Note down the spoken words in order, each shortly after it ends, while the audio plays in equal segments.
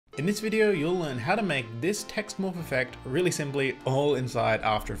In this video, you'll learn how to make this text morph effect really simply all inside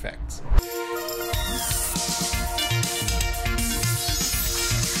After Effects.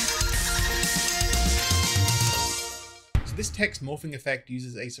 So this text morphing effect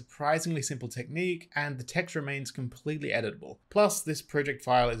uses a surprisingly simple technique, and the text remains completely editable. Plus, this project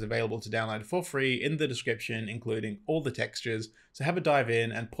file is available to download for free in the description, including all the textures, so have a dive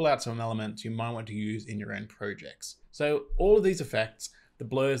in and pull out some elements you might want to use in your own projects. So all of these effects, the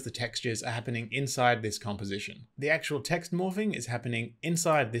blurs, the textures, are happening inside this composition. The actual text morphing is happening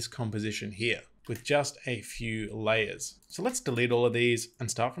inside this composition here, with just a few layers. So let's delete all of these and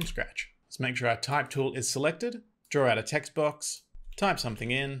start from scratch. Let's make sure our type tool is selected, draw out a text box, type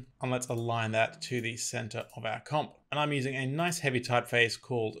something in, and let's align that to the center of our comp. And I'm using a nice heavy typeface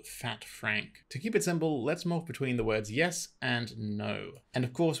called Fat Frank. To keep it simple, let's morph between the words yes and no. And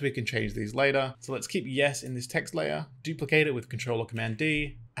of course we can change these later. So let's keep yes in this text layer, duplicate it with Control or Command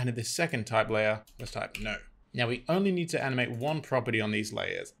D, and in this second type layer, let's type no. Now we only need to animate one property on these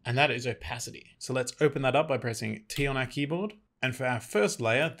layers, and that is opacity. So let's open that up by pressing T on our keyboard. And for our first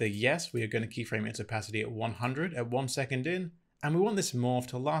layer, the yes, we are going to keyframe its opacity at 100 at 1 second in, and we want this morph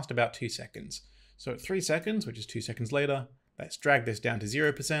to last about 2 seconds. So at 3 seconds, which is 2 seconds later, let's drag this down to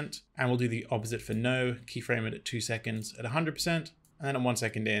 0%, and we'll do the opposite for no, keyframe it at 2 seconds at 100%, and then at 1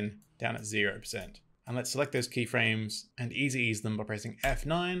 second in, down at 0%. And let's select those keyframes and easy ease them by pressing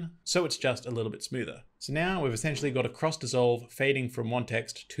F9, so it's just a little bit smoother. So now we've essentially got a cross dissolve fading from one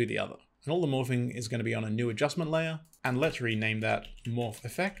text to the other. And all the morphing is going to be on a new adjustment layer, and let's rename that Morph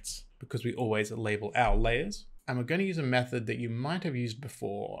Effects, because we always label our layers. And we're going to use a method that you might have used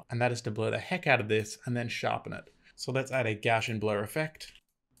before, and that is to blur the heck out of this and then sharpen it. So let's add a Gaussian blur effect.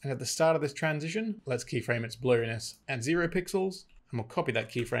 And at the start of this transition, let's keyframe its blurriness at 0 pixels, and we'll copy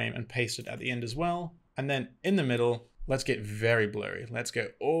that keyframe and paste it at the end as well. And then in the middle, let's get very blurry. Let's go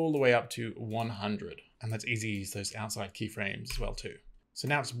all the way up to 100. And let's easy ease those outside keyframes as well too. So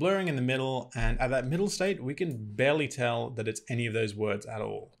now it's blurring in the middle, and at that middle state, we can barely tell that it's any of those words at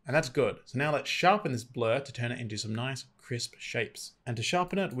all. And that's good. So now let's sharpen this blur to turn it into some nice crisp shapes. And to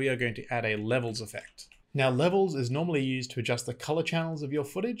sharpen it, we are going to add a levels effect. Now levels is normally used to adjust the color channels of your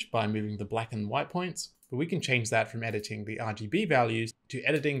footage by moving the black and white points, but we can change that from editing the RGB values to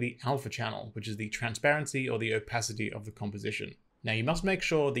editing the alpha channel, which is the transparency or the opacity of the composition. Now you must make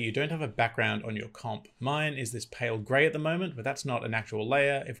sure that you don't have a background on your comp. Mine is this pale gray at the moment, but that's not an actual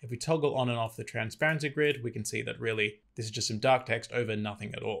layer. If we toggle on and off the transparency grid, we can see that really this is just some dark text over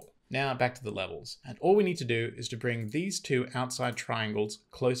nothing at all. Now back to the levels. And all we need to do is to bring these two outside triangles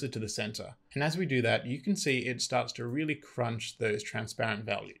closer to the center. And as we do that, you can see it starts to really crunch those transparent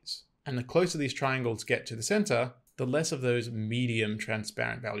values. And the closer these triangles get to the center, the less of those medium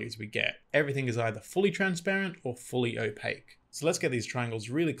transparent values we get. Everything is either fully transparent or fully opaque. So let's get these triangles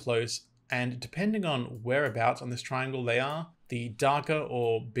really close, and depending on whereabouts on this triangle they are, the darker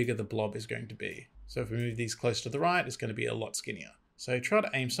or bigger the blob is going to be. So if we move these close to the right, it's going to be a lot skinnier. So try to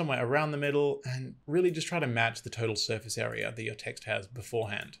aim somewhere around the middle and really just try to match the total surface area that your text has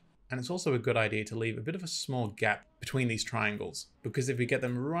beforehand. And it's also a good idea to leave a bit of a small gap between these triangles, because if we get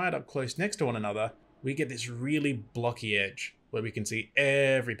them right up close next to one another, we get this really blocky edge where we can see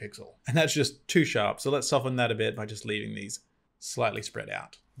every pixel. And that's just too sharp. So let's soften that a bit by just leaving these slightly spread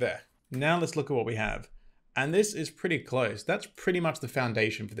out. There. Now let's look at what we have. And this is pretty close. That's pretty much the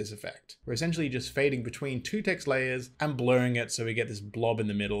foundation for this effect. We're essentially just fading between two text layers and blurring it so we get this blob in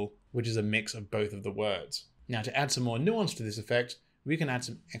the middle, which is a mix of both of the words. Now to add some more nuance to this effect, we can add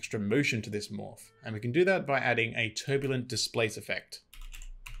some extra motion to this morph. And we can do that by adding a turbulent displace effect.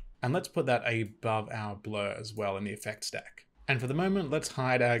 And let's put that above our blur as well in the effect stack. And for the moment, let's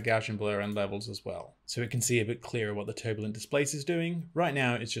hide our Gaussian blur and levels as well, so we can see a bit clearer what the turbulent displace is doing. Right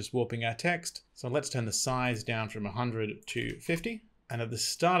now, it's just warping our text. So let's turn the size down from 100 to 50. And at the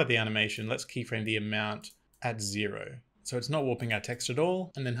start of the animation, let's keyframe the amount at 0. So it's not warping our text at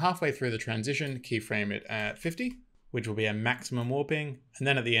all. And then halfway through the transition, keyframe it at 50, which will be a maximum warping. And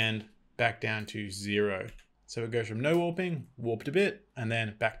then at the end, back down to 0. So it goes from no warping, warped a bit, and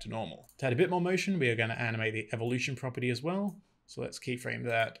then back to normal. To add a bit more motion, we are going to animate the evolution property as well. So let's keyframe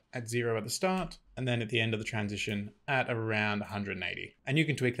that at 0 at the start, and then at the end of the transition at around 180. And you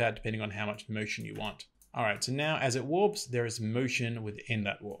can tweak that depending on how much motion you want. All right, so now as it warps, there is motion within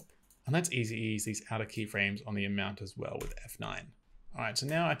that warp. And let's easy ease these outer keyframes on the amount as well with F9. All right, so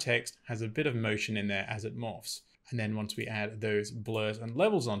now our text has a bit of motion in there as it morphs. And then once we add those blurs and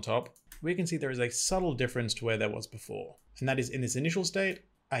levels on top, we can see there is a subtle difference to where there was before. And that is in this initial state,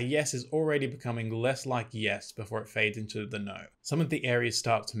 our yes is already becoming less like yes before it fades into the no. Some of the areas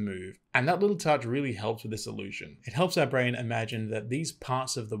start to move, and that little touch really helps with this illusion. It helps our brain imagine that these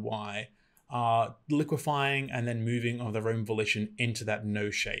parts of the Y are liquefying and then moving of their own volition into that no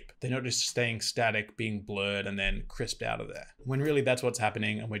shape. They're not just staying static, being blurred and then crisped out of there, when really that's what's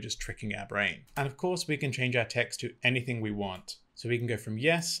happening and we're just tricking our brain. And of course we can change our text to anything we want. So we can go from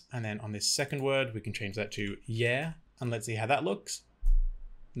yes, and then on this second word we can change that to yeah, and let's see how that looks.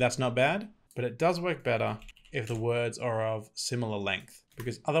 That's not bad, but it does work better if the words are of similar length,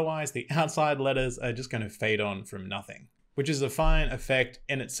 because otherwise the outside letters are just going to fade on from nothing. Which is a fine effect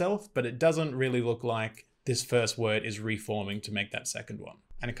in itself, but it doesn't really look like this first word is reforming to make that second one.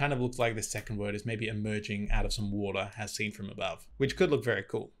 And it kind of looks like this second word is maybe emerging out of some water as seen from above, which could look very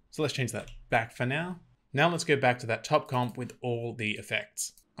cool. So let's change that back for now. Now let's go back to that top comp with all the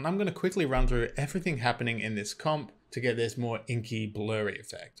effects. And I'm going to quickly run through everything happening in this comp to get this more inky, blurry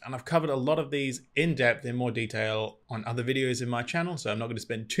effect. And I've covered a lot of these in depth in more detail on other videos in my channel, so I'm not going to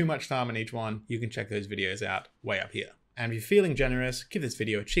spend too much time on each one. You can check those videos out way up here. And if you're feeling generous, give this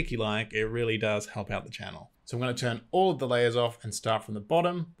video a cheeky like, it really does help out the channel. So I'm going to turn all of the layers off and start from the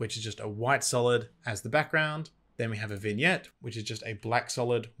bottom, which is just a white solid as the background. Then we have a vignette, which is just a black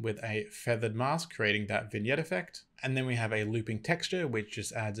solid with a feathered mask, creating that vignette effect. And then we have a looping texture, which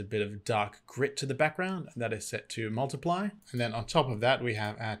just adds a bit of dark grit to the background, and that is set to multiply. And then on top of that, we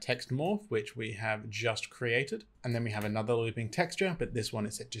have our text morph, which we have just created. And then we have another looping texture, but this one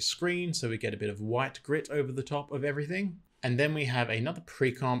is set to screen, so we get a bit of white grit over the top of everything. And then we have another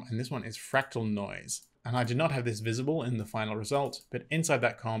pre-comp, and this one is fractal noise. And I did not have this visible in the final result, but inside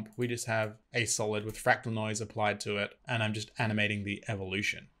that comp, we just have a solid with fractal noise applied to it, and I'm just animating the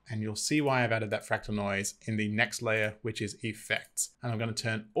evolution. And you'll see why I've added that fractal noise in the next layer, which is effects. And I'm going to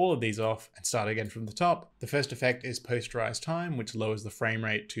turn all of these off and start again from the top. The first effect is posterized time, which lowers the frame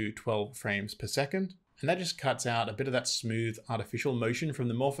rate to 12 frames per second. And that just cuts out a bit of that smooth artificial motion from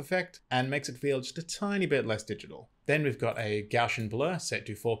the morph effect and makes it feel just a tiny bit less digital. Then we've got a Gaussian blur set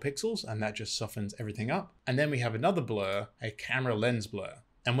to 4 pixels, and that just softens everything up. And then we have another blur, a camera lens blur.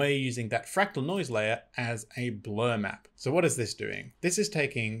 And we're using that fractal noise layer as a blur map. So what is this doing? This is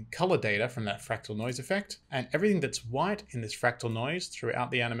taking color data from that fractal noise effect, and everything that's white in this fractal noise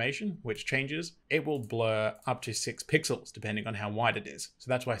throughout the animation, which changes, it will blur up to 6 pixels depending on how wide it is. So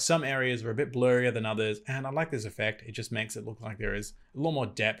that's why some areas are a bit blurrier than others, and I like this effect. It just makes it look like there is a lot more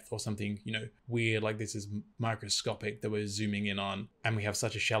depth or something, you know, weird, like this is microscopic that we're zooming in on, and we have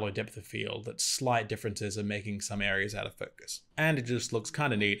such a shallow depth of field that slight differences are making some areas out of focus. And it just looks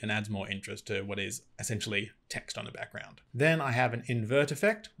kind of neat and adds more interest to what is essentially text on the background. Then I have an invert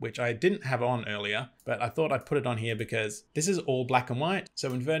effect, which I didn't have on earlier, but I thought I'd put it on here because this is all black and white,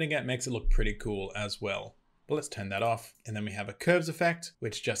 so inverting it makes it look pretty cool as well. But let's turn that off. And then we have a curves effect,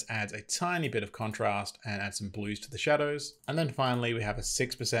 which just adds a tiny bit of contrast and adds some blues to the shadows. And then finally, we have a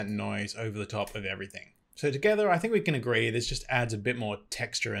 6% noise over the top of everything. So together, I think we can agree this just adds a bit more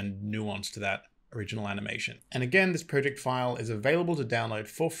texture and nuance to that original animation. And again, this project file is available to download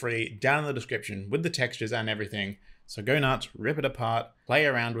for free down in the description with the textures and everything. So go nuts, rip it apart, play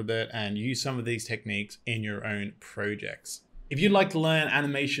around with it, and use some of these techniques in your own projects. If you'd like to learn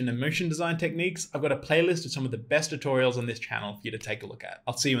animation and motion design techniques, I've got a playlist of some of the best tutorials on this channel for you to take a look at.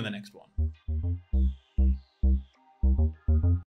 I'll see you in the next one.